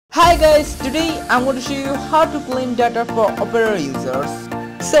Hi guys, today I'm going to show you how to clean data for Opera users.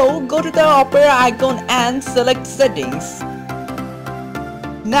 So go to the Opera icon and select settings.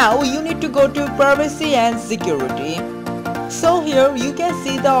 Now you need to go to privacy and security. So here you can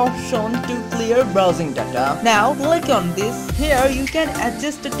see the option to clear browsing data. Now click on this. Here you can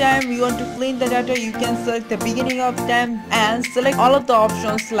adjust the time you want to clean the data. You can select the beginning of time and select all of the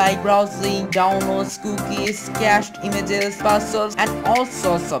options like browsing, downloads, cookies, cached images, passwords and all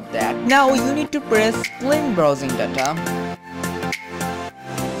sorts of that. Now you need to press clean browsing data.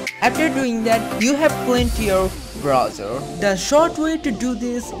 After doing that, you have cleaned your browser. The short way to do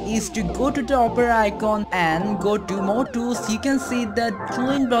this is to go to the Opera icon and go to more tools. You can see that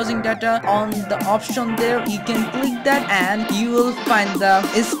clean browsing data on the option there. You can click that and you will find the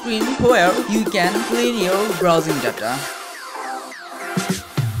screen where you can clean your browsing data.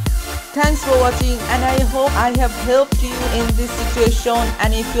 Thanks for watching and I hope I have helped you in this situation,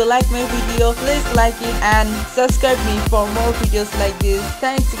 and if you like my video please like it and subscribe me for more videos like this.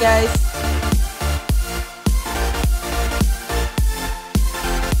 Thanks guys.